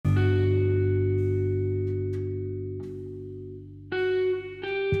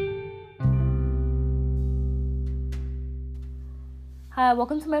Hi,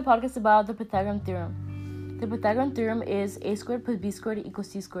 welcome to my podcast about the Pythagorean theorem. The Pythagorean theorem is a squared plus b squared equals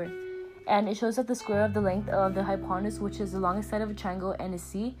c squared, and it shows that the square of the length of the hypotenuse, which is the longest side of a triangle and is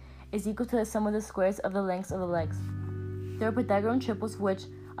c, is equal to the sum of the squares of the lengths of the legs. There are Pythagorean triples, which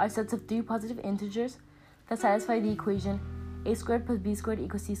are sets of three positive integers that satisfy the equation a squared plus b squared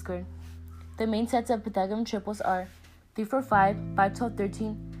equals c squared. The main sets of Pythagorean triples are 3, 4, 5, 5, 12,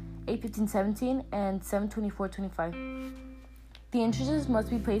 13, 8, 15, 17, and 7, 24, 25. The integers must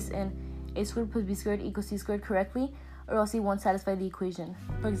be placed in a squared plus b squared equals c squared correctly, or else they won't satisfy the equation.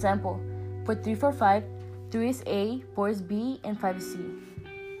 For example, for 3, 4, 5, 3 is a, 4 is b, and 5 is c.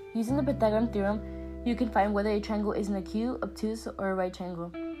 Using the Pythagorean theorem, you can find whether a triangle is an acute, obtuse, or a right triangle.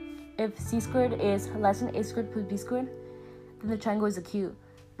 If c squared is less than a squared plus b squared, then the triangle is acute.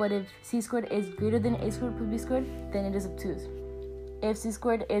 But if c squared is greater than a squared plus b squared, then it is obtuse. If c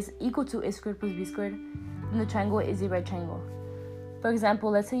squared is equal to a squared plus b squared, then the triangle is a right triangle. For example,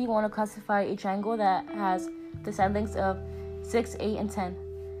 let's say you want to classify a triangle that has the side lengths of 6, 8, and 10.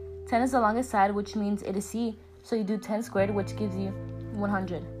 10 is the longest side, which means it is c, so you do 10 squared, which gives you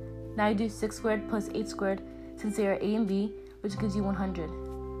 100. Now you do 6 squared plus 8 squared, since they are a and b, which gives you 100.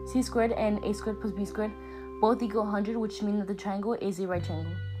 C squared and a squared plus b squared both equal 100, which means that the triangle is a right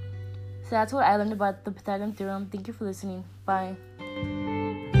triangle. So that's what I learned about the Pythagorean theorem. Thank you for listening. Bye.